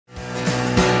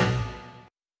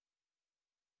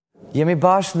Jemi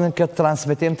bashkë në këtë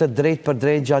transmitim të drejt për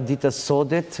drejt gjatë ditës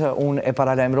sodit. Unë e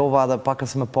paralajmërova edhe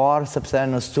pakës më parë, sepse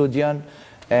në studion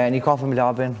një kafe me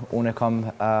Labin, unë e kam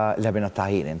Labinot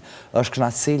Tahirin. Është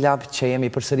kënaqësi Lab që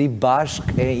jemi përsëri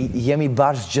bashkë, jemi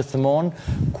bashkë gjithmonë,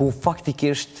 ku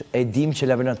faktikisht e dim që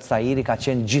Labinot Tahiri ka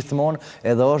qenë gjithmonë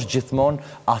edhe është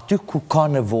gjithmonë aty ku ka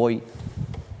nevojë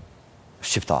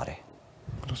shqiptari.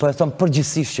 Po e thëmë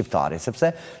përgjithsi shqiptari, sepse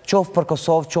qoftë për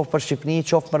Kosovë, qoftë për Shqipni,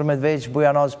 qoftë për Medveq,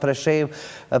 Bujanoz, Preshev,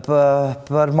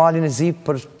 për Malin e Zi,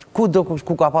 për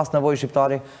ku ka pas nevojë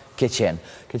shqiptari, ke qenë.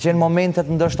 Ke qenë momentet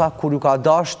ndoshta kur ju ka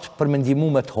dasht për me ndihmu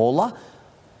me të holla,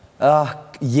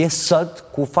 je sot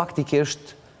ku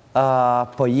faktikisht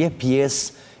po je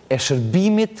pjesë e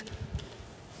shërbimit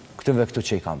këtu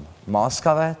që i kam.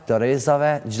 Maskave, të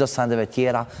rezave, çdo sendeve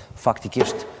tjera,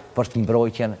 faktikisht për të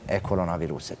mbrojtjen e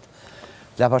koronavirusit.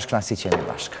 Lapa është knasi që jemi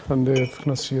bashkë. Faleminderit,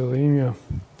 knasi edhe imja.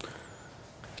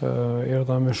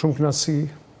 Erdha me shumë knasi,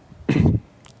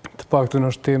 të paktën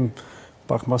është temë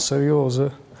pak ma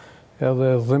serioze,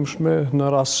 edhe dhimshme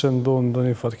në rast që ndonë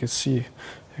ndonjë fatkeqësi.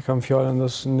 E kam fjallën dhe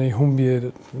në i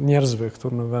humbje njerëzve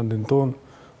këtu në vendin tonë,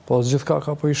 po gjithka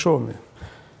ka po i shomi.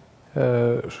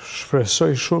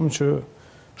 Shpresoj shumë që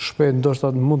shpejt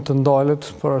ndoshta mund të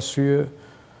ndalet për arsye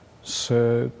se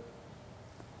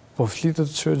po flitet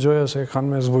që gjoja se kanë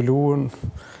me zvoluën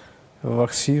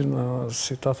vaksina,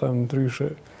 si ta them ndryshe,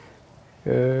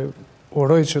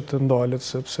 uroj që të ndalet,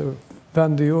 sepse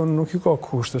vendi jonë nuk i ka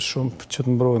kushtet shumë që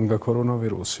të mbrohen nga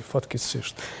koronavirusi,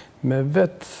 fatkeqësisht. Me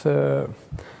vetë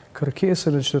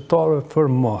kërkesën e qytetarëve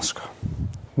për maska.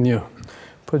 Një,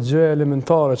 për gjëja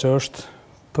elementare që është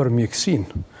për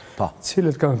mjekësinë,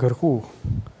 cilët kanë kërku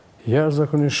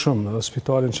jashtëzakonisht shumë, edhe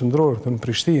spitalin qendror këtu në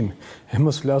Prishtinë, e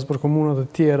mos flas për komunat e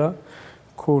tjera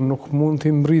ku nuk mund t'i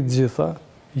mbrit gjitha,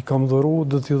 i kam dhuru,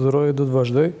 do t'i dhuroj, do të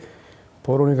vazhdoj,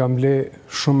 por unë i kam ble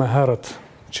shumë e herët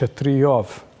që 3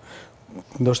 javë,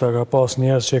 ndoshta ka pas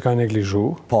njerëz që e ka neglizhu.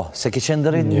 Po, se ke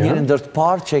qenë njëri ndër të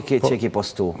parë që e ke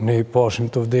postu. Ne i pashim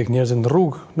të vdek njerëzit në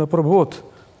rrugë në përbot.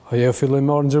 Ajo filloi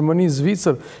me ardhë në Gjermani,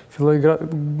 Zvicër, filloi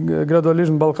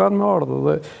gradualisht në Ballkan me ardhë,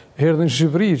 dhe erdhi në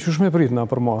Shqipëri, qysh me prit na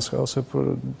për maska, ose për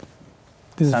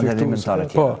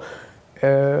dezinfektues. Po,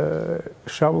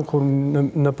 shembull kur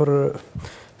në për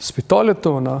spitalet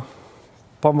tona,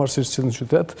 pavarësisht që në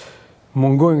qytet,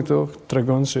 mungojnë këto,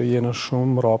 tregon se jena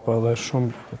shumë mrapa dhe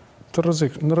shumë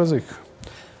në rrezik.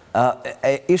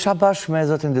 Isha bashkë me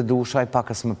zotin Dedushaj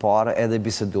pakës më parë edhe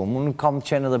bisedum. Unë kam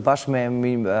qenë edhe bashkë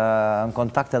në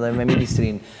kontakt edhe me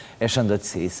Ministrinë e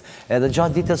Shëndetësisë. Edhe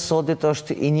gjatë ditës sodit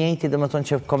është i njëjti, dhe më thonë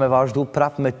që kom e vazhdu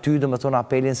prapë me ty, dhe më thonë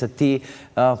apelin se ti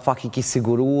fakt i ki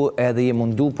siguru edhe je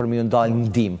mundu për mi ndalë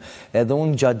ndim. Edhe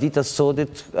unë gjatë ditës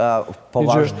sodit po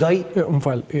vazhdoj... Më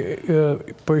falë,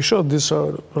 po isha disa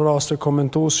raste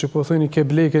komentues që po thëni ke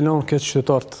blej ke lanë këtë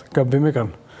qytetartë, gabim e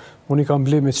kanë. Unë i kam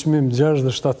ble me qmim 6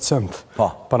 dhe 7 cent.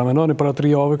 Paramenoni para 3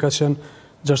 jave ka qenë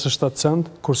 67 cent,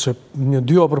 kurse një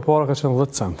 2 javë për para ka qenë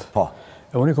 10 cent.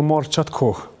 E unë i kam marrë qatë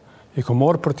kohë. I kam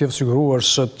marrë për t'jevë siguruar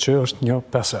sot që është një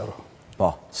 5 euro.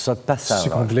 Po, sot 5 euro.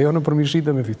 Si kam blejo në përmishit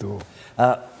dhe me fitu.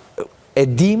 E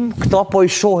dim, këto po i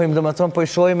shohim, dhe më tonë po i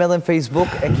shohim edhe në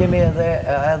Facebook, e kemi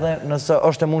edhe nëse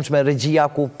është e mundshme regjia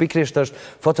ku pikrisht është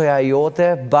fotoja jote,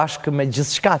 bashkë me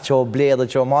gjithë shka që o ble edhe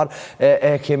që o marë,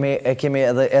 e kemi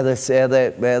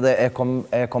edhe e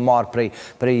kom marë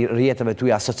prej rjetëve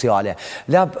tuja sociale.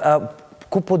 Lab,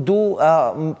 ku po du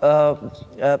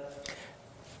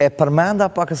e përmenda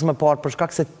pakës më parë, për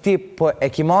shkak se ti e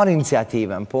ki marë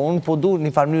iniciativën, po unë po du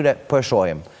një farë mënyre po e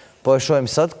shohim. Po e shojmë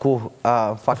sot, ku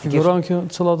faktikisht... Figuran kjo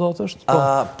cëla datë është?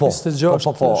 Po, 26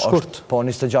 shkurt. Po,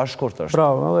 26 shkurt është.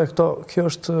 Bravo, edhe kjo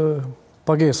është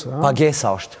pagesa.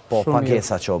 Pagesa është, po,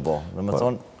 pagesa që o bo.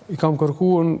 I kam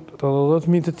kërkuën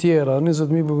 10.000 të tjera,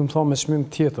 20.000 bëgëm thonë me qmim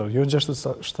tjetër, jo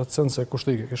 67 cent se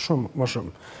kushtike, ke shumë, më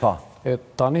shumë. Po. E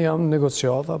tani jam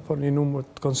negociata për një numër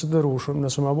të konsiderushëm,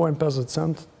 nëse me bojnë 50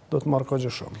 cent, do të marrë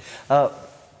kogje shumë.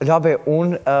 Labe,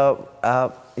 unë,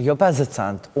 jo 50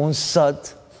 cent, unë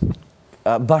sot,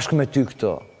 bashkë me ty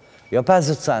këto, jo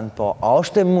 50 cent, po, a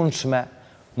është e mundshme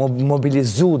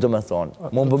mobilizu, dhe me thonë,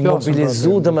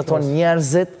 mobilizu, dhe me thonë,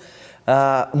 njerëzit,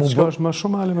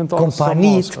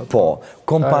 kompanit, po,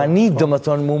 kompanit, dhe me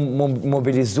thonë,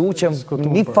 mobilizu, që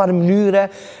një farë mënyre,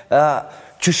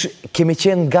 që kemi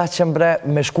qenë nga qëmbre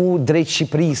me shku drejt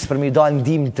Shqipërisë për mi dalë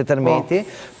ndim të tërmeti,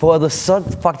 po edhe sot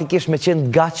faktikisht me qenë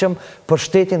nga qëm për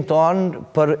shtetin tonë,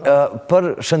 për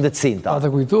shëndetësin ta. A të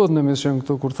kujtojt në emision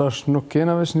këtu kur thash nuk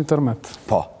kena veç një tërmet.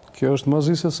 Po. Kjo është më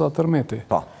zise sa tërmeti.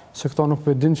 Po. Se këta nuk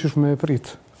për din që shme e prit.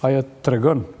 Aja të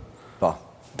regën. Po.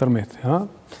 Tërmeti, ha?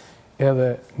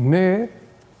 Edhe ne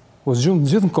u zgjumë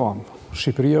gjithë në kamë.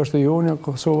 Shqipëria është e jonja,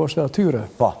 Kosova është e atyre.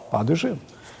 Pa dyshim.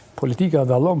 Politika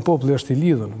dallon, populli është i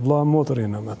lidhën, vëlla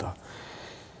motërinë me ta.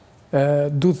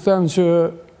 Du të them që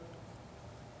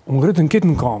unë ngritën këtë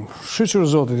në kam, shqyqër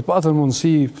zotit, i patën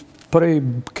mundësi prej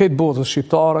këtë botës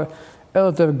shqiptare,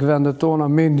 edhe të vendet tona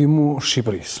me ndihmu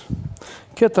Shqipërisë.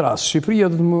 Këtë rast, Shqipëria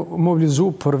dhe të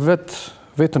mobilizu për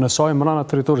vetën e saj, mrana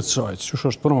teritorit saj, që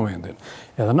është për momentin.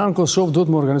 Edhe në Kosovë do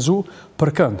të më organizu për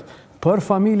kënd, për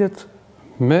familjet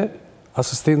me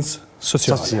asistencë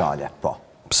sociale.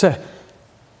 Pse?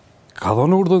 Ka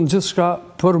dhënë urdhën gjithë shka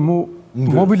për mu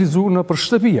mobilizu në për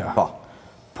shtëpia.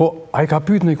 Po, a i ka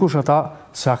pyet në ikush ata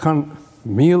se a kanë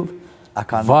mil,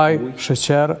 vaj,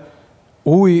 sheqer,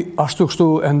 uj, ashtu kështu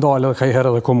e ndalë ka i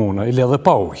herë dhe komuna, i le dhe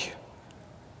pa uj.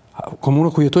 Komuna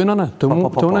ku jetojnë anë, të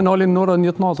unë e nalin në ora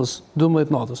 1 natës,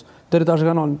 12 natës, deri tash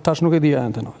ka nalin, tash nuk e dhja e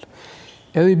në të nalin.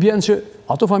 Edhe i bjenë që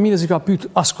ato familje si ka pyet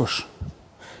askush.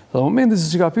 Dhe në momentin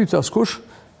si ka pyet askush,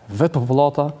 vetë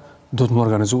populata do të më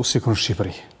organizu si kur në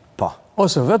Shqipëri.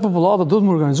 Ose vetë populata do të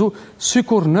më organizu si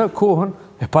kur në kohën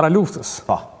e para luftës.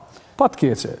 Pa të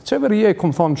keqe. Qeveria,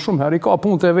 këmë thonë shumë herë, i ka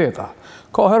punë të veta.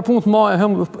 Ka herë punë të maje,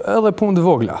 edhe punë të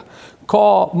vogla. Ka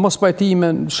mos pajtime,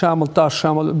 shemëll tash,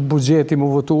 shemëll buxheti më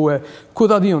votue, ku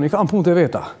ta dion, i ka punë të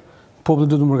veta.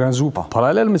 Populli do të më organizu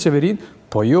paralel me qeverin,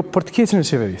 po jo për të keqen e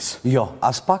qeverisë. Jo,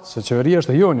 as pak. Se qeveria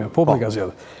është e jonja, populli ka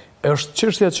zgjedhur. Është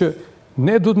çështja që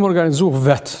ne do të më organizu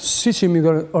vetë, si që mi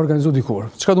organizu dikur.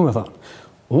 Çka du me thënë?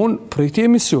 Unë për këti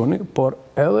emisioni, por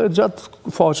edhe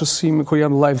gjatë faqës sime, kër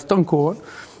jam live të në kohën,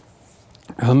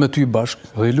 edhe me ty bashkë,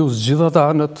 edhe i lusë gjitha ta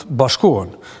në të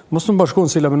bashkohen. Mos të më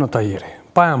bashkohen si Labinot Tahiri,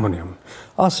 pa emën jam.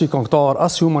 As si këngëtar,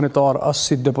 as si humanitar, as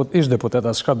si ish deputet,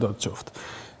 as shka do të qoftë.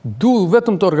 Du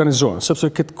vetëm të organizohen, sepse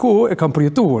këtë kohë e kam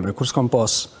përjetuën, kur s'kam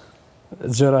pas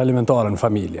gjëra elementare në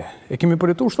familje. E kemi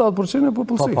përjetu 7% e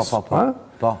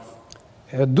popullsisë.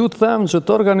 E du të them që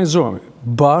të organizohen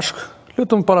bashkë,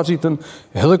 lutëm paraqitën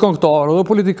edhe këngëtar, edhe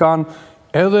politikan,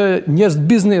 edhe njerëz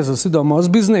bizneset, sidomos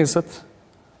bizneset,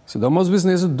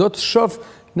 do të shoh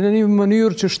në një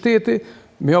mënyrë që shteti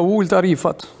me ul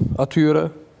tarifat atyre,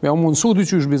 me mundësu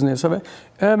dyqysh bizneseve,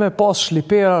 e me pas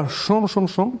shlipera shumë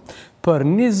për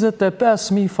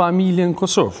 25.000 familje në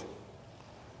Kosovë.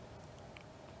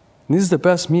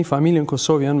 25.000 familje në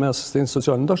Kosovë janë me asistencë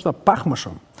sociale, ndoshta pak më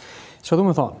shumë. Që du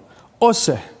me thonë,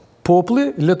 ose populli,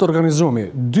 le të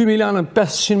organizohemi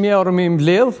 2.500.000 euro me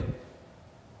mbledh,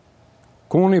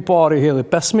 kuni pari hedhe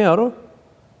 5.000 euro,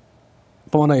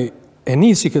 po mënej e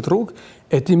nisi këtë rrugë,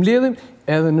 e ti mbledhim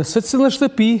edhe në secilën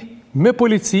shtëpi, me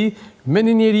polici, me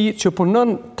një njeri që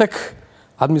punon tek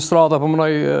administrata, po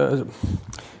mënej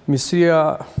Ministria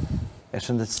e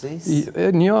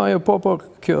shëndetësisë? Një, po,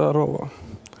 kjo rrugë.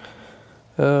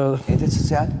 Enti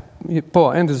social? Po,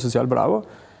 enti social, bravo.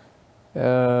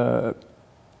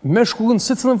 Me shkuën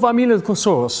si cëllën familje të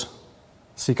Kosovës,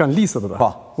 si kanë listët të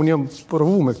ta. Unë jam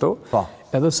përvu me këto,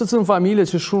 edhe si cëllën familje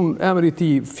që shumë emri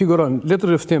ti figuron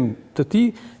letër rëftim të ti,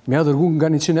 me a dërgu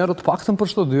nga 100 euro të paktën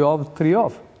për shto 2 javë, 3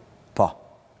 javë.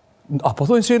 A po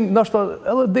thojnë që nashta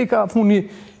edhe deka funi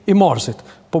i marsit,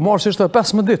 po marsit është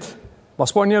 15 ditë.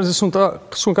 Pas po njerëzit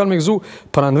sun kanë me gëzu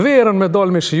për në verën me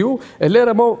dalë me shiju, e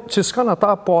lere mo që s'kan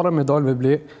ata pare me dalë me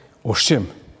ble ushqim,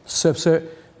 sepse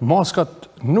maskat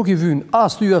nuk i vynë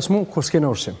as ty as mu, kur s'kene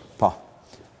ushqim.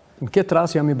 Në këtë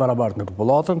ras jam i barabartë me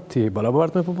popullatën, ti i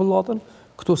barabartë me popullatën,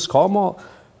 këtu s'ka ma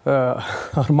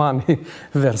Armani,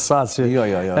 Versace,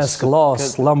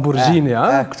 S-Class, Lamborghini,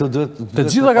 të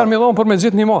gjitha kanë me dhonë për me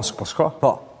gjithë një mask, po s'ka.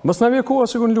 Mës në vje koha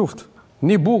si kun luft.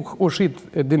 Një buk ushqit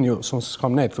e din ju,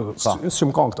 s'kam nejtë, si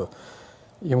më kanë këto.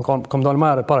 Kam dalë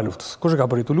mare para luftës. Kushe ka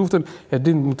përritu luftën, e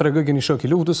din më tregoj një shok i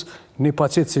luftës, një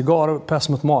pacet cigare,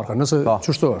 15 marka, nëse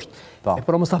qështu është. E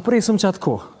pra mës të presëm që atë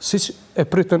kohë, si që e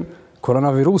pritën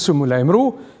koronavirusi më lajmru,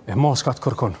 e maskat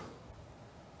kërkon.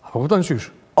 Apo këta në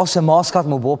qysh? Ose maskat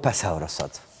më bo 5 euro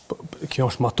sot. Kjo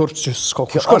është matur që s'ka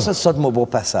ku shkon. Ose sot më bo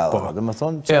 5 euro, dhe më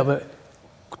thonë që... Edhe,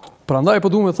 prandaj po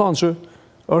du me thonë që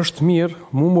është mirë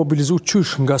mu mobilizu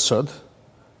qysh nga sot,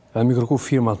 edhe mi kërku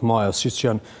firmat maja, si që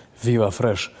janë Viva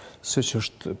Fresh, si që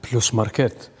është Plus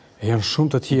Market, e janë shumë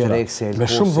të tjera, me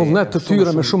shumë vullnet të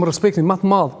tyre, me shumë respektin matë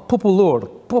madhë,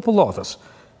 popullatës.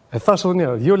 E thashtë dhe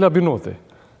njerë, jo Labinoti,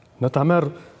 në ta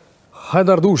merë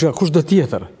hajdardushja, kush dhe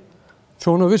tjetër, që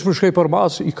unë vishë për shkej për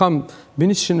masë, i kam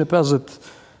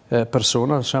 150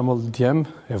 persona, shemull djem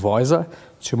e vajza,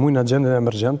 që mujnë në gjendin e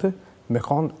emergjente, me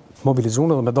kanë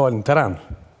mobilizunë dhe me dalë në teren.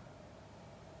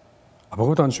 Apo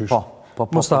këta në qysh?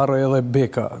 Mos të arroj edhe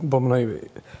Beka, bo më nëjë,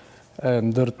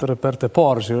 ndër të reperte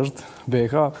parë që është,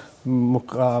 Beka, më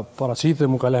ka paracite,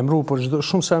 më ka lemru, por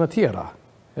shumë sene tjera,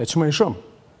 e që më i shumë.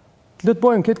 Le të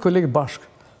bojnë këtë kolegë bashkë,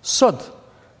 Sot,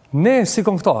 ne si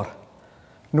këngëtar,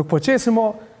 nuk po qesim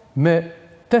me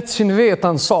 800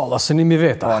 veta në sala, se 1000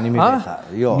 veta. Po, 1000 veta,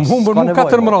 jo. Më humbër mu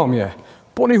 4 mramje.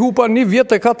 Po një hupa 1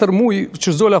 vjet e 4 muj që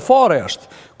zola fare është.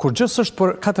 Kur gjithës është për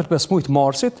 4-5 mujt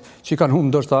marsit, që i kanë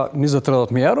humbë ndërsta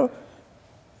 20-30 euro,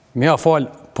 me ja falë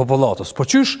popullatës. Po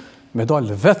qysh, me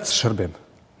dalë vetë shërbim.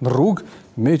 Në rrugë,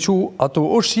 me që ato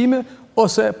ushqime,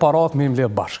 ose parat me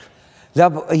imledhë bashkë.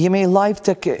 Lab, jemi live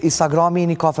të Instagrami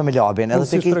një kafe me Labin.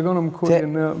 Si të regonëm kërë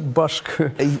në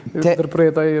bashkë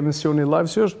ndërpreta e emisioni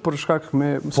live, që është për shkak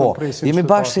me mësën presin. Jemi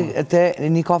bashkë të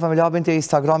një kafe me Labin, të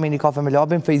Instagrami një kafe me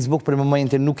Labin, Facebook për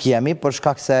momentin nuk jemi, për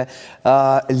shkak se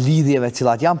lidhjeve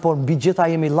cilat janë, por mbi gjitha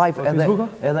jemi live edhe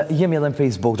jemi edhe në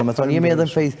Facebook, do me thonë, jemi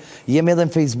edhe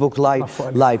në Facebook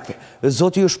live.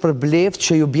 Zoti ju shpërbleft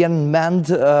që ju bjen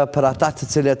mend për ata të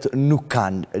cilët nuk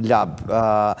kanë, Lab.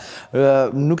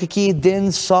 Nuk e ki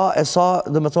din sa,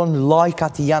 dhe me thonë,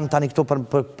 lajkat janë tani këto për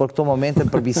këto momente,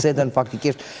 për bisedën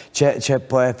faktikisht që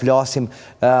po e flasim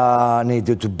në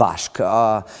dy të bashkë.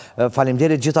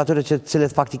 Faleminderit gjithë atyre që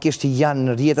cilët faktikisht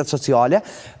janë në rrjetet sociale.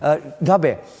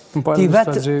 Gabe, ti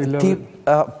vetë,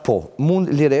 po, mund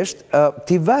lirisht,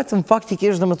 ti vetë në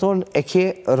faktikisht, dhe me thonë, e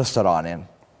ke restoranin.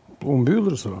 Unë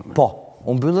mbyllë restoranin? Po.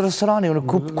 Unë mbyllë restorani,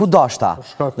 ku dashta?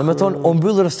 Dhe me thonë, unë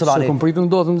mbyllë restorani. Se kom pritën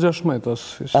do të në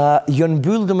 16. Jo në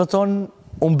mbyllë, dhe me thonë,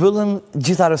 unë mbyllën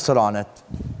gjitha restoranet.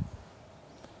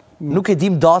 Nuk e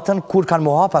dim datën kur kanë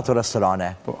mu hapa ato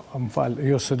restorane. Po, më falë,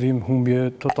 jo se dim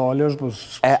humbje totale është, po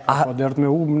pa dertë me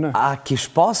humbë, ne. A kish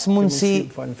pas mundësi,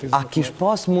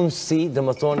 dhe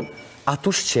me thonë, atu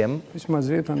shqim... Ishë ma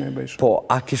zeta ne bëjshë. Po,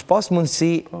 a kish pas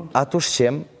mundësi, atu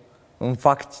shqim, në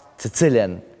fakt të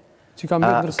cilin,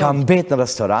 ka mbet në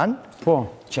restoran,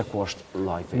 që ku është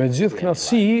live. Me gjithë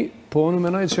knatësi, po në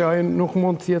menaj që ajë nuk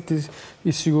mund të jetë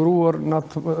i siguruar në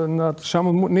atë shamë,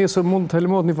 nesër mund të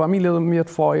helmot një familje dhe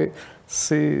mjetë faj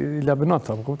si Labinot,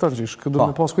 po këpëtar që ishë, këtë du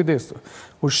me pas kujdes të.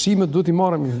 Ushqimet du t'i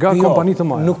marëm nga kompani të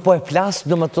maja. Nuk po e plasë,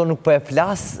 do më të nuk po e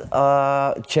plasë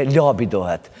që labi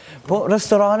dohet. Po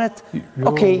restoranet,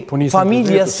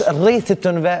 familjes rrethit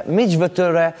të nëve, miqve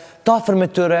tëre, tafër me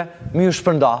tëre, mi ju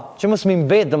shpërnda. Që mësë mi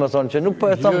mbet, do më thonë, që nuk po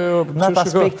e thëmë në atë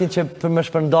aspektin që për me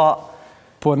shpërnda.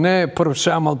 Po ne për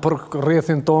shemëll, për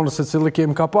rrethin tonë, se cilë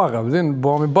kemë ka paka,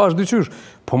 bëmi bashkë dyqysh.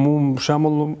 Po mu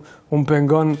shemëll, unë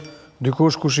pengon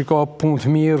dikush kush i ka punë të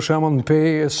mirë, shemëll në pej,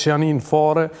 e s'janin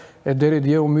fare, e deri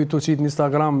dje u mytë të qitë në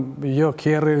Instagram, jo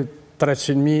kjerri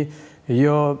 300.000,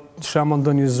 jo shemëll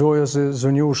ndë një zojë ose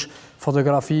zënjush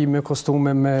fotografi me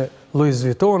kostume me Louis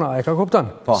Vuittona, e ka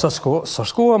kuptan? Sa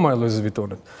shkoha ma e Louis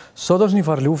Vuittonit. Sot është një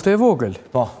farë luftë e vogël.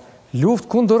 Luftë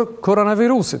kundër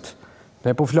koronavirusit.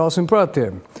 Ne po flasim për atë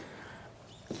temë.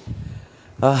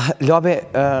 Labe,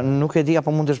 nuk e di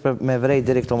apo mund është me vrej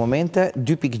diri këto momente,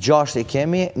 2.6 e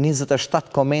kemi,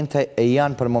 27 komente e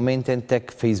janë për momentin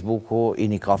tek Facebooku i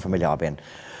një kafe me Labin.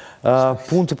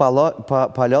 Punë të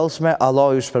palëllshme,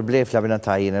 Allah ju shpërblef Labinot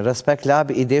Tahiri. Respekt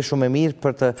Labi, ide shumë e mirë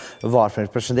për të varfën.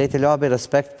 Përshëndetje Labi,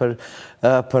 respekt për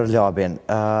Labin.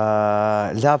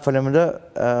 Lab faleminderoj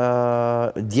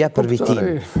dje për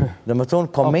vitin. Dhe më thonë,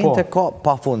 komente ka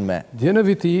pa fund me. Dje në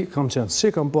viti, kam qenë,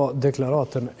 si kam pa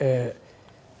deklaratën e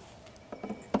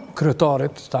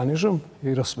kryetarit tani shumë,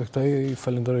 i respektoj, i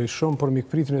falenderoj shumë për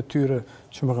mikpritin e tyre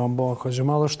që më kam ba ka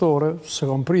gjemadhështore, se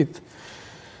kam prit.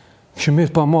 Këshin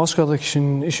met pa maska dhe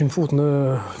ishin fut në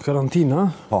karantina.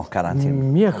 Po, karantina.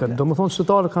 Mjekët, do më thonë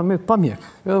qëtëtarë kanë met pa mjekë.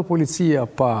 Edhe policia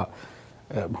pa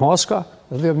maska,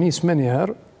 dhe njës me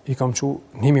njëherë, i kam që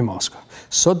 1000 maska.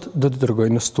 Sot do të dërgoj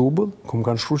në Stubull, ku më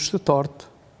kanë shru qëtëtartë,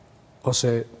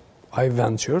 ose a i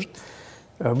vend që është,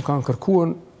 më kanë kërkuën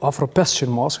afro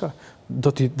 500 maska, do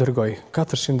t'i dërgoj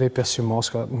 400-500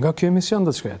 maska nga kjo emision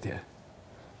dhe të shkaj atje.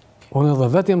 Unë edhe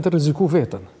vetë jem të riziku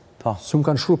vetën. Së më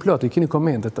kanë shru plot, i kini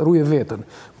komentet, rruje vetën.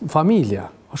 Familja,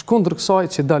 është kundër kësaj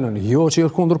që dalën, jo që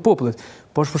është kundër popullit,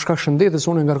 po është për shkak shëndetës,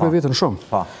 unë e ngarkoj vetën shumë.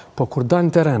 Po kur dalë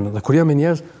në teren dhe kur jam e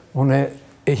njerëz, unë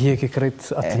e hjeki krejt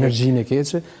atë energjinë e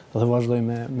keqe dhe vazhdoj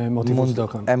me motivus do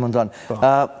kanë. E mundon.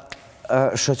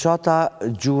 Shoqata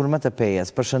gjurmët e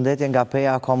pejes, përshëndetje nga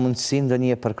peja, ka mundësi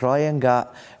ndonjë përkraje nga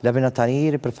Labinot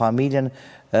Tahiri për familjen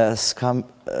s'kam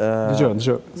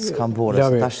bore,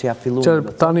 ta shja fillu.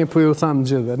 Tani për ju thamë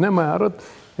gjithve, ne më erët,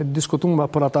 e diskutumë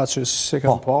për ata që se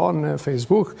kam pa në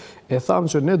Facebook, e thamë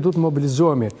që ne du të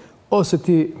mobilizohemi, ose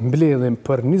ti mbledhim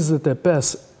për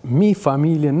 25.000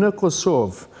 familje në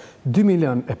Kosovë,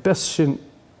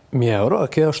 2.500.000 euro, a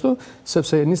ke ashtu,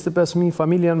 sepse 25.000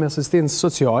 familje janë me asistencë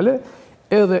sociale,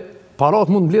 edhe parat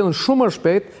mund mbledhen shumë më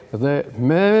shpejt, dhe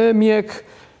me mjek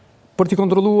për t'i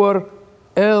kontroluar,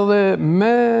 edhe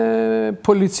me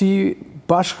polici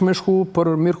bashkë me shku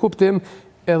për mirë kuptim,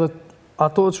 edhe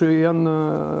ato që janë,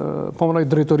 po më nëjë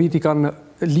drejtorit i kanë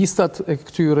listat e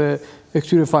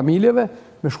këtyre familjeve,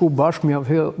 me shku bashkë,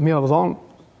 mi avdhan,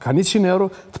 ka 100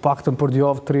 euro, të paktën për 2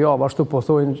 javë, 3 javë, ashtu po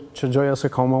thojnë që gjoja se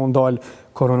ka më ndalë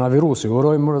koronavirusi.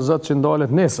 Urojmë më rëzat që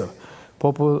ndalet nesër, po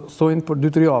thojnë për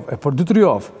 2-3 javë. E për 2-3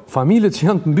 javë, familjet që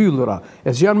janë të mbyllura, e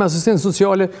që janë me asistencë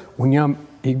sociale, unë jam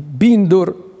i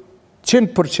bindur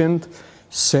 100%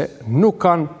 se nuk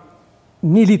kanë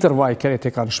 1 litër vaj kërët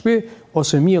e kanë shpi,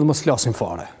 ose mjëllë më s'lasin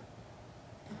fare.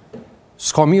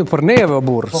 S'ka mjëllë për neve, o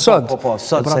burë, sëtë.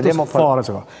 Sëtë, se demo fare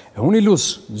që ka. E unë i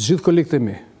lusë gjithë kolegët e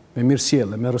mi, me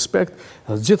mirësjellë, me respekt,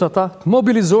 dhe gjithë ata të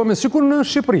mobilizohemi si kur në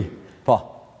Shqipëri.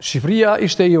 Shqipëria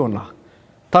ishte e jona.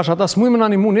 Tash ata s'mujme në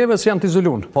animu neve se janë të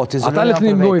izolunë. Ata le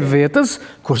të një vetës,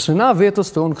 kurse na vetës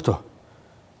të unë këto.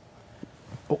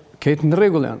 Këtë në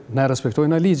regull janë, ne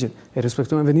respektojnë a ligjin, e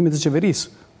respektojnë venimit e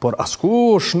qeverisë, por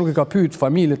askush nuk i ka pyet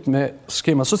familjet me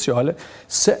skema sociale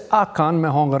se a kanë me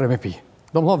hangër e me pi.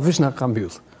 Do më thonë, vish në kanë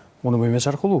byllë. Unë më i me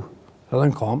qarkullu, edhe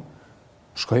në kam,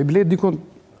 shkoj i bletë dikon,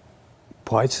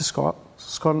 po ajtë si s'ka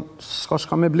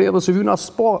shka me bletë dhe se vynë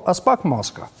as pak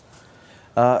maska.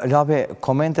 Labi,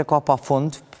 komente ka pa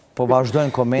fund, po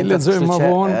vazhdojnë komente. I lexojmë më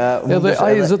vonë, edhe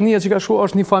ai zotnia që ka shku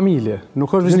është një familje,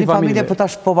 nuk është një familje. Po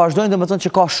tash po vazhdojnë, domethënë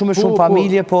që ka shumë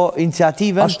familje, po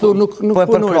iniciativën ashtu nuk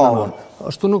punojnë.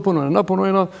 Ashtu nuk punojnë, na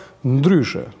punojnë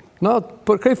ndryshe. Na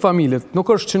për krejt familjet, nuk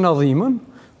është që na dhimën,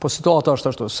 po situata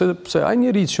është ashtu, sepse ai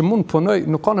njeri që mund punoj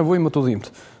nuk ka nevojë më të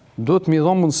dhimbët. Do të mi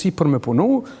dhonë mundësi për me punu,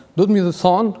 do të mi dhe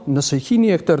thonë, nëse i ki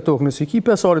 1 hektar tokë, nëse i ki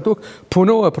 5 ari tokë,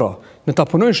 punohë e pra. Në ta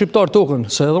punojnë shqiptar tokën,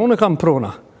 se edhe unë e kam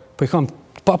prona, po i kam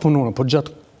pa punuar, por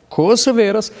gjatë kohës së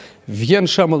verës vjen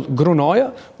shembull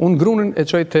grunaja, unë grunën e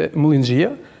çoj te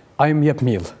mullinxhia, ai më jep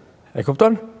mill. E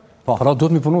kupton? Pra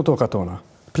duhet mi punu tokat tona.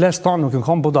 Ples tanë nuk i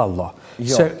kam budalla.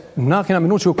 Se na kena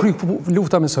minutë që u kry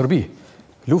lufta me Serbi.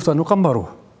 Lufta nuk ka mbaru.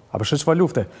 A përshë që fa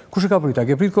lufte? Kush e ka prit? A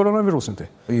ke prit koronavirusin ti?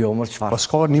 Jo, mërë qëfar. Pas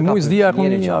ka një mujë zdia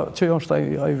që jo është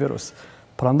ai virus.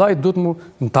 Pra ndaj duhet mu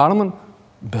në tarmën,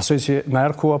 besoj që në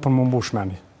erë koha për më mbush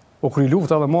meni. O kry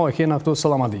lufta dhe ma e kena këtu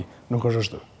salamadi. Nuk është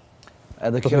është.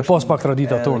 Do të pas pak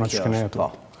tradita tona që shkene e tu.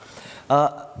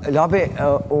 Labi,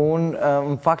 unë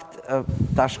në fakt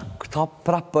tash këta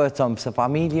prapë për e tëmë, se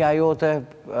familja jote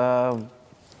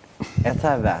e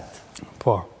the vetë.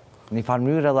 Po. Një farë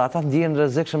mënyrë edhe ata ndjenë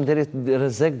rrezikshëm deri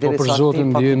sa ti. Po për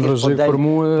zotin ndjenë rrezik për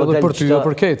mua edhe për ty e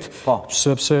për ketë.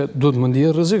 Sepse duhet më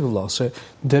ndjenë rrezik, vëlla, se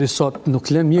deri sa nuk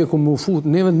lën mjeku më fut,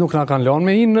 neve nuk na kanë lënë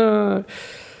me hinë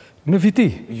në viti.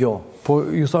 Jo. Po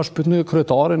ju thash pyetni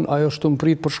kryetarin, ajo është të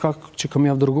mprit për shkak që kam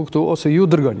javë dërgu këtu ose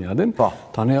ju dërgoni atin.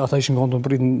 Tani ata ishin kanë të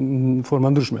mprit në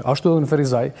forma ndryshme. Ashtu edhe në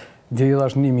Ferizaj, deri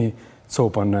dash 1000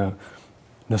 copa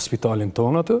në spitalin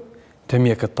tonë atë, te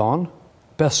mjekët tanë.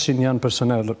 500 janë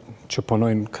personel që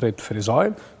punojnë krejt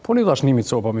Ferizajnë, po një dash 1000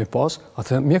 copa me pas,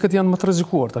 atë mjekët janë më të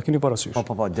rrezikuar, ta keni parasysh.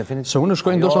 Po, definitivt. Se unë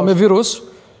shkoj ndoshta me virus,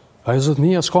 ajo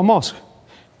zotnia s'ka maskë.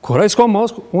 Kur ai s'ka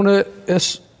maskë, unë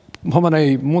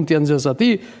mund të janë gjëzë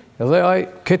ati, edhe ai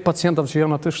këtë pacientave që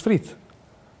janë atë shtrit.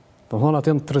 Do të thonë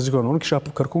atë janë të rrezikuar. Unë kisha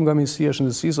kërku nga Ministria e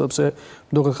Shëndetësisë, sepse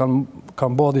duke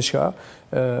kanë bërë diçka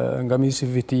nga Ministri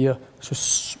Vitia, se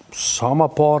sa më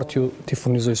parë t'i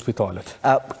furnizoj spitalet.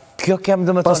 Kjo kem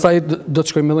dhe me thonë... Pastaj do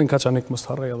të shkojmë edhe në Kaçanik, mos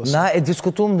harrej edhe. Na e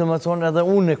diskutuam dhe me thonë edhe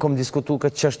unë e kom diskutu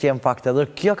këtë çështje në fakt edhe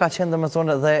kjo ka qenë dhe me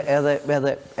thonë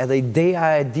edhe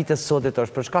ideja e ditës sotit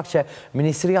është për shkak që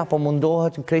Ministria po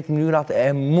mundohet në krejt mënyrat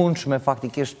e mundshme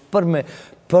faktikisht për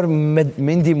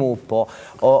me ndihmu, po.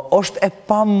 Është e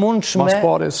pa mundshme... Mas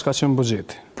pare s'ka qenë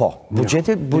buxheti. Po,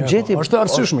 buxheti... Është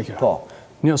arsyeshme kjo. Po.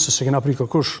 Njëse se kena prit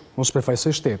kërkush, mos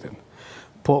prefajsoj shtetin.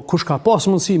 Po, kush ka pas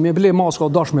mundësi me ble maska,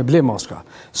 o dash me ble maska.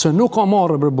 Se nuk ka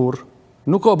marrë për burë,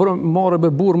 nuk ka marrë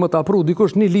për burë më të apru,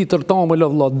 dikush 1 litër tamë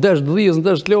lëvla, desh dhijës,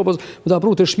 desh lopës, më të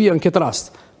apru të shpia në këtë rast.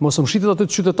 Mos më shqitit atë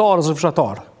të qytetarës e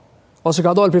fshatarë. Ose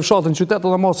ka dalë për fshatë në qytetë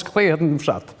dhe mos këthejet në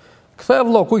fshatë. Këthej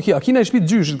vla, kuj kja, kina e shpit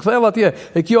gjyshit, këthej atje,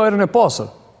 e kjo ajrën e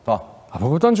pasër. Apo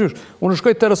këtan gjysh, unë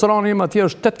shkoj të restorani im atje,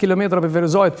 është 8 km për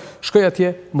Ferizajt, shkoj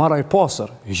atje, maraj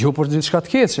pasër. Jo për gjithë shka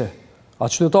të keqe. A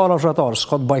qytetarë a fshatarë,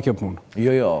 s'ka të baj kjo punë.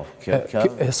 Jo,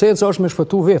 esenca është me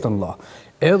shpëtu vetën, la.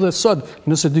 Edhe sot,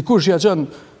 nëse dikush ja qenë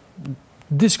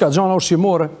diçka gjana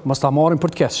ushqimore, mos ta marrin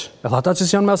për të keq. Edhe ata që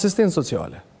janë me asistencë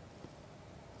sociale.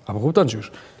 Apo kupton çysh?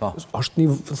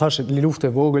 Është një luftë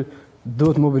e vogël,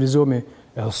 duhet të mobilizohemi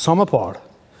edhe sa më parë.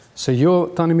 Se jo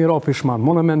tani mira pishman,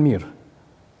 më në mirë.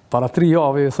 Para 3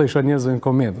 javë i thësha njerëzve në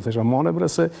koment, thësha mone bre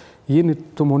se jeni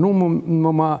të mundu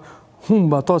më ma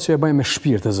humba ata që e bëjmë me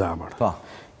shpirt e zemër.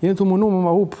 Jeni të mundu më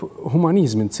ma hup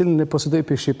humanizmin, cilën e posedoj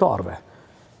për shqiptarve.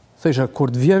 Thesha, kur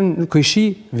të vjen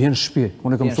këjshi, vjen shpi.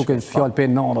 Unë e kam su këtë fjallë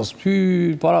për nanës,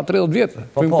 para 30 vjetë,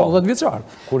 për 10 vjeqarë.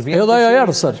 Edhe aja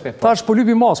erë, sërë, tash po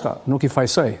lypi maska, nuk i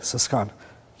fajsoj, se s'kanë,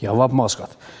 ja vap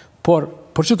maskat. Por,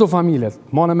 për qëto familjet,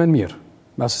 mane me në mirë,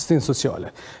 me asistencë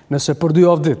sociale, nëse për 2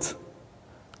 javë ditë,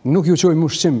 nuk ju qoj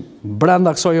mushqim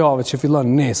brenda kësaj jave që fillon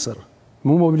nesër,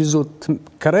 mu mobilizu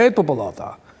kërejt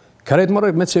populata, kërejt më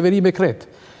rëjt me qeveri me kretë.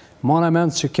 Mana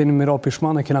mendë që keni mira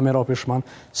pishman e kena mira pishman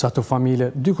sa të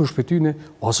familje, dykush për tyne,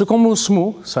 ose ka mu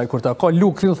smu, sa i kur të ka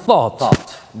lukrin thatë.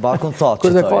 Barkun thatë. Kur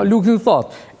të ka lukrin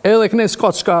thatë, edhe këne s'ka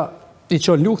qka i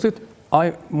qo luktit, aj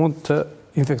mund të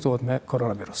infektohet me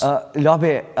koronavirus.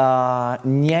 Labi,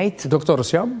 njejt...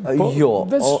 Doktorës jam? Jo,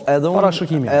 edhe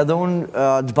unë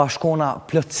të bashkona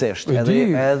plëtsisht. Ti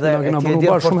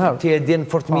e din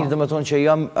fort mirë dhe me tonë që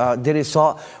jam diri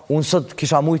sa unë sot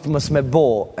kisha mujtë mës me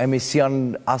bo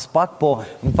emision as pak, po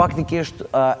në faktikisht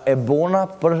e bona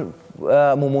për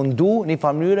mu mundu një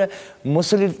familje, mu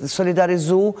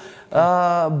solidarizu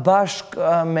bashk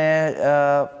me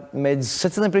se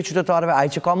cilën prej qytetarëve,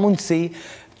 aj që ka mundësi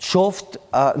qoftë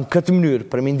në këtë mënyrë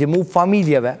për me ndimu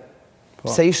familjeve,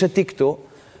 pse ishe ti këtu,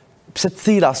 pse të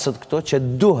thira sot këtu, që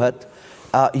duhet,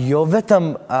 jo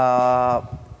vetëm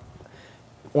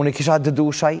unë i kisha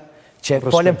dëdushaj, që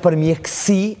polem për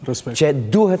mjekësi, që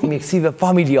duhet mjekësive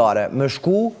familjare, me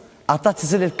shku ata të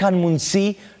cilët kanë mundësi,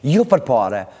 jo për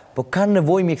pare, po kanë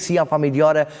nevoj mjekësia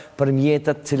familjare për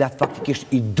mjetët cilat faktikisht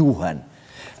i duhen.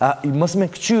 Mos me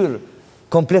këqyr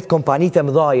komplet kompanit e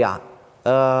mdhaja,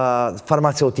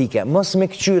 farmaceutike, mos me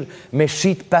këqyr me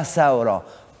shqit 5 euro,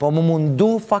 po më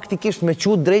mundu faktikisht me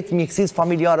qu drejt mjekësis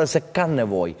familjare se kanë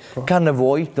nevoj. Kanë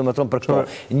nevoj, të më tonë për këto.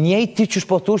 Njejt ti që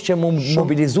shpotush që më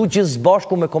mobilizu gjithë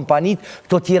bashku me kompanit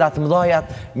këto tjera të mdhajat,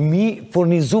 mi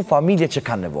furnizu familje që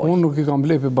kanë nevoj. Unë nuk i kam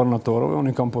blepi barnatorove,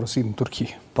 unë i kam porosit në Turki.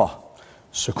 Po.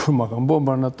 Se kur ma kam bo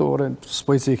barnatore,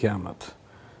 s'pojci i kemet.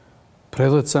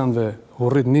 Pre 10 centve, u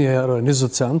rrit 1 euro,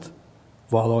 20 cent,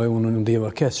 valoj unë në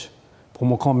ndjeva keq. Po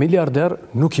më kam miliarder,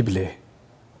 nuk i ble.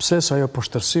 Pse sa jo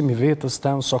përshtërsim i vetës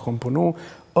tem sa kom punu,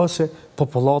 ose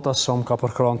populata sa më ka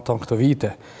përkran të në këtë vite.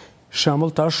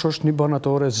 Shemëll tash është një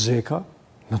barnatore zeka,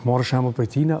 në të marrë shemëll për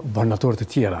tina, barnatore të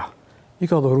tjera. I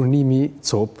ka dhoru 1.000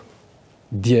 copë,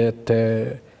 djetë,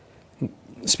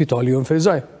 spitali jo në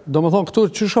Ferizaj. Do më thonë këtu,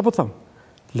 që shka për thëmë?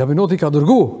 Labinoti ka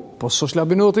dërgu, po s'është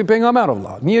Labinoti për nga merë,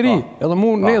 vla. Njeri, edhe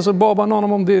mu nesër baba nana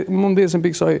më mdesin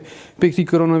për këti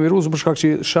koronavirus, për shkak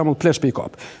që shemull plesh për i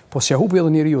kapë. Po s'ja hupi edhe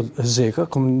njeri ju zeka,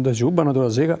 këmë dëgju, barnatora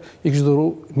zeka, i kështë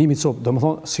dëru 1.000 copë, do më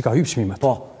thonë, si ka hypë qmimet.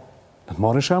 Po. Në të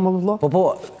marrin shemull, vla?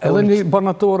 Po. Edhe një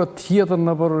barnatore tjetër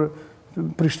në për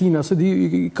Prishtina, se di,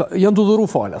 janë të dëru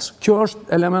falas. Kjo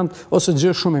është element, ose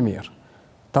gjë shumë e mirë.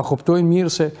 Ta kuptojnë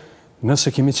mirë se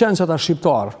nëse kemi qenë që ata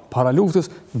shqiptarë para luftës,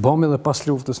 bëmi dhe pas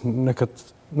luftës në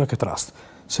këtë rast.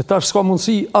 Se tash s'ka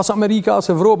mundësi, as Amerika, as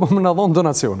Evropa më në dhonë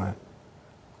donacione.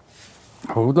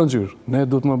 Po u të në gjyrë, ne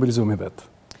du të mobilizumi vetë.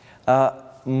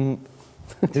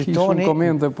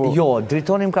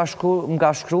 Dritoni më ka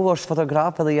shkru, është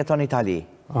fotograf edhe jeton në Itali.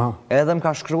 Edhe më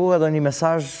ka shkru edhe një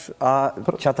mesazh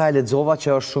që ata e lexova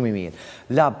që është shumë i mirë.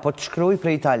 Lab, po të shkruj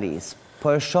për Italis,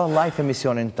 po e shoh live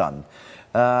emisionin tënë.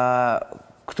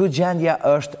 Këtu gjendja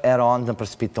është e rëndë për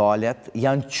spitalet,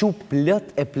 janë qu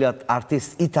plët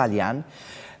artist italian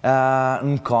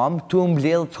në kam, tu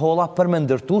mbledhë të holla për me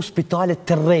ndërtu spitalet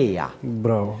të reja.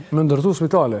 Bravo. Me ndërtu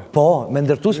spitale? Po, me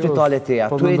ndërtu spitalet të reja.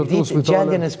 Tu e ditë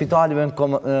gjendjen e spitaleve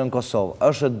në Kosovë.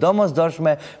 është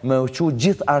domosdoshme me uqu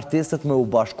gjithë artistët, me u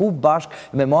bashku bashk,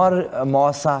 me marë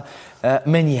masa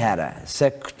me njëherë.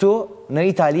 Se këtu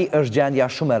në Itali është gjendja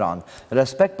shumë e rëndë.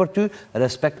 Respekt për ty,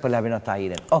 respekt për Labinot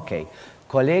Tahirin. Okej.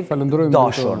 Koleg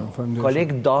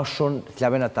dashun të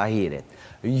Labinot Tahirit,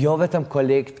 jo vetëm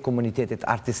koleg të komunitetit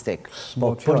artistik,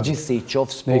 po përgjithsi,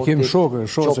 qofë sportit... Ne kemë shokë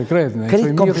sekretë,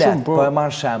 këtë komplet, po e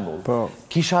marë shembull.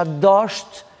 Kisha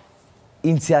dasht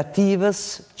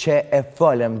iniciativës që e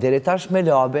fëllëm deri tash me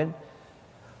Labin,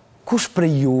 kush për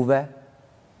juve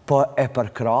po e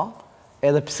përkra,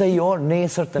 edhe pse jo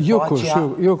nesër të faqja...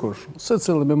 Jo kush, se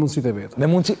cilë me mundësit e veta. Me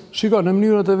mundësit... Shiko, në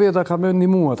mënyrët e veta ka me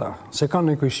ndimu ata, se kanë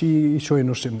në këshi i qojnë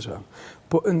në shqimë që.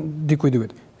 Po, dikuj.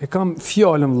 E kam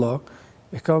fjallën vla,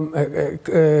 e kam,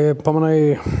 pa mënaj...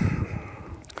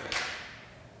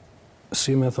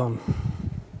 Si me thonë...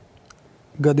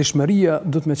 Gadishmëria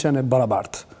du të me qene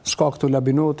barabartë. Ska këtu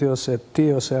Labinoti, ose ti,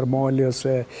 ose Ermali,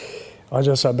 ose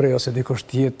Agja Sabrej, ose dikush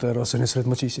tjetër, ose Nisret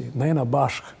Mëqisi. Na jena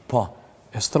bashkë. Po.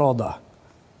 Estrada.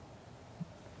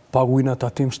 Paguina të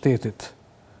atim shtetit,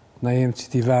 na jem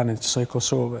qëti venit, qësaj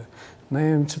Kosove, na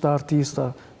jem qëta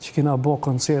artista që kina bo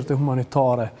koncerte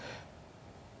humanitare,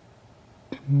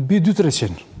 bi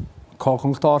 200-300, ka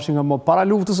këngëtarë që nga më para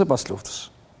luftës e pas luftës.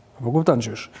 Po kupton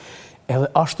qysh. Edhe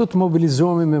ashtu të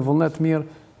mobilizohemi me vullnet mirë,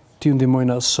 t'ju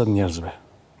ndihmojnë sot njerëzve.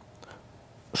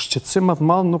 Shqetësim më të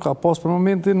madh nuk ka pas për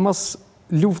momentin mas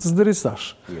luftës deri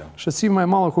tash. Shqetësimi më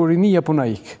i madh kur rinia po na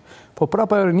ik. Po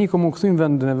prapa e rini kom u kthym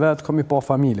vendin e vet, kom i pa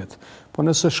familjet. Po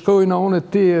nëse shkojnë unë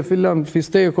ti e filan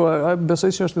Fisteko,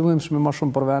 besoj se është ndihmshme më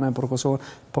shumë për venen, për Kosovën,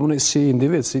 po më si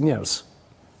individ, si njerëz.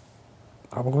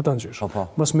 Apo kupton qysh.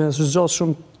 Mos më zgjat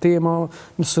shumë tema,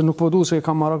 nëse nuk po duhet se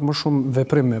kam marrë më shumë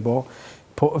veprim me bë,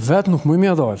 po vet nuk më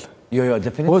mja dal. Jo,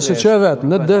 definitivisht. Ose që vet,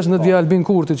 në desh në djalë Albin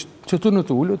Kurti që tu në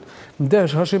tulut,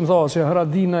 ndesh Hashim Thaçi,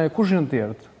 Haradina e kush janë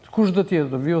tjerët? Kush do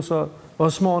tjetër, Vjosa,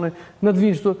 Osmani, në të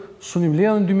vinçtu, sunim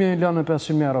ledhen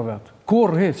 2.500.000 euro vetë.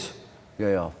 Kur hiç.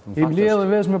 Jo. I ledhen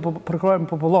veç me përkrajnë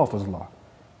popullatës, vlla.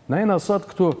 Na jena sot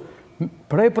këtu,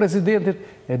 prej presidentit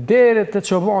e deri te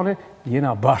çobani,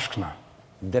 jena bashkëna.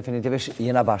 Definitivisht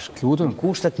jena bashkë. Në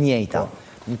kushtet njëjta.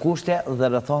 Në kushte dhe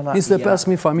rrethona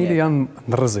 25.000 familje janë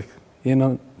në rrezik.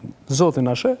 Jena Zotin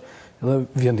ashe dhe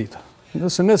vjen dita.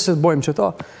 Nëse ne se të bojmë që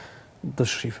ta, të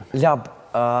shifim. Lab,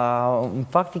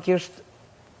 faktikisht...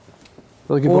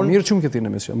 Dhe ki po mirë qëmë këti në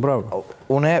emision, bravo.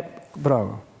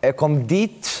 Bravo. E kom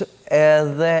ditë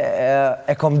edhe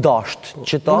e kom dasht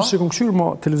që ta... Unë se kom këshyrë ma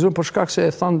televizion për shkak se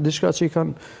e thanë diçka që i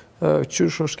kanë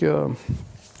qysh është kjo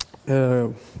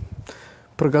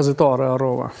për gazetare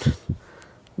arrova.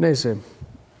 Nejse,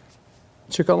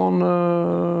 që kalon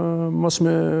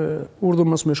urdhër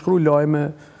mos me shkruaj lajme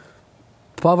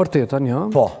pa vërteta një,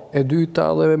 e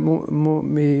dyta dhe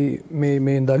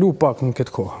me ndalu pak në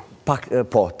këtë kohë.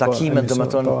 Po, takimet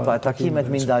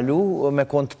me ndalu me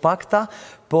kont pakta,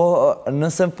 po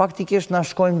nëse faktikisht na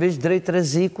shkojnë veç drejt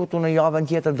rrezikut, unë javën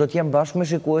tjetër do t'jem bashkë me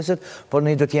shikuesit, por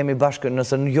ne do t'jemi bashkë,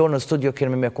 nëse jo në studio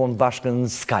kemi me kont bashkë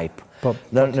në Skype.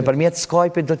 Nëpërmjet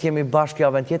Skype do t'jemi bashkë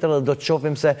javën tjetër dhe do të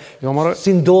shohim se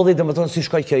si ndodhi, domethënë si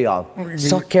shkoj kjo javë.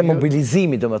 Sa ke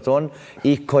mobilizimi domethënë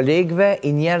i kolegëve,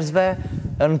 i njerëzve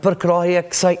në përkrahje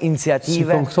kësaj iniciative. Si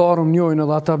këngëtarë më njojnë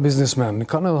edhe ata biznesmen,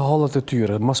 kanë edhe hallet e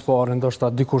tyre, mas pare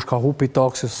ndoshta dikush ka hupi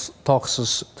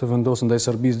taksës të vendosur ndaj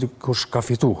Serbisë, dikush ka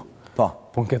fitu.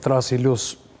 Po në këtë rast i lus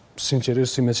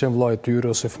sinqerisht si me qenë vllai i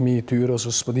tyre ose fëmijë i tyre ose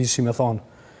s'po di si me thonë.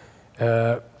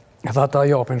 Edhe ata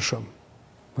japin shumë.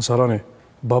 Mos harroni,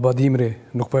 Baba Dimri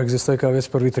nuk po ekzistoj ka veç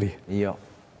për vitri. Jo.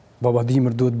 Baba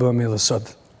Dimër duhet bëhemi edhe sot.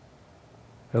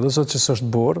 Edhe sot që s'është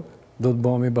borë, do të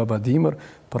bëhemi Baba Dimër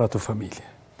për atë familje.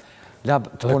 Lab,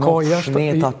 të punon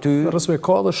shnet aty... Rësme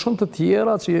ka dhe shumë të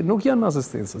tjera që nuk janë në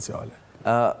asistencë sociale.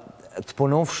 Të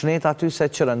punon shnet aty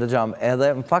se qërën dhe gjam,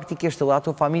 edhe në faktikisht edhe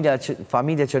ato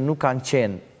familje që nuk kanë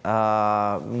qenë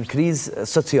në krizë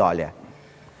sociale.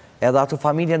 Edhe ato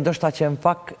familje ndoshta që në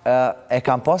fakt e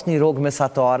kanë pas një rogë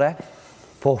mesatare,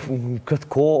 po në këtë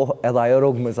kohë edhe ajo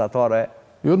rogë mesatare...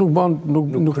 Jo,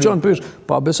 nuk qanë pysh,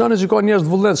 pa besani që ka njerëz të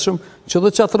vullnetshëm që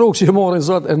dhe qatë rogë që e marrin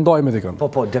zot e ndajme t'i kanë.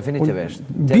 Po, definitivisht.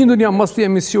 Bindun jam mas t'i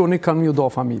emisioni kanë ju da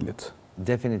familjet.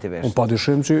 Definitivisht. Unë pa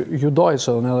dyshim që ju daj,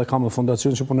 se edhe kam dhe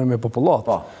fondacion që punoj me popullat.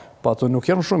 Pa të nuk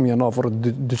janë shumë, janë afër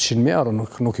 200.000 euro,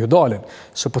 nuk ju dalin.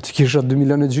 Se po t'i kisha 2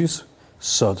 milion e gjysë,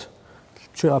 sot.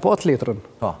 Që apo atë letrën,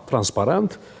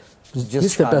 transparent,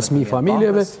 25.000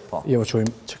 familjeve, jo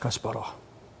qojmë që ka s'para.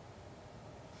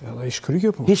 Edhe i shkry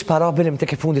kjo punë. Hiq para bilim të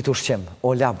ke fundit ushqim,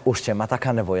 o lab ushqim, ata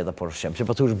ka nevojë edhe për ushqim, që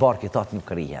për të ush barki thatë nuk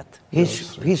rihet.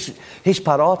 Hiq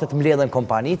parat të mledhen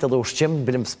kompanit edhe ushqim,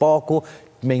 bilim spaku,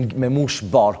 me mush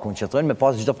barkun që thënë, me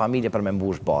pas çdo familje për me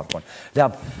mbush barkun.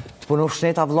 Lab, të punu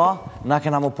shneta vlla, na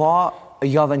kena më pa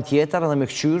javën tjetër edhe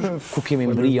me këqyr, ku kemi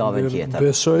mbri javën tjetër.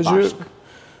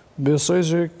 Besoj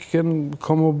që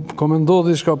kom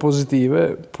ndodhi shka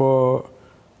pozitive, po...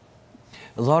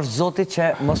 Dhash Zotit që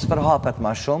mos përhapet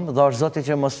ma shumë, dhash Zotit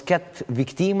që mos ketë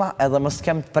viktima edhe mos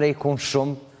kem të prejkun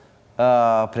shumë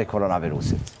prej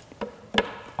koronavirusit.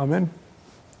 Amen.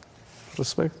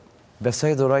 Respekt.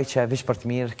 Besoj dhuroj që vish për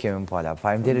të mirë kemi më pala.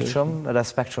 Faleminderit shumë,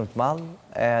 respekt shumë të madh,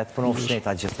 e të punosh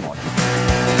shneta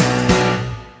gjithmonë.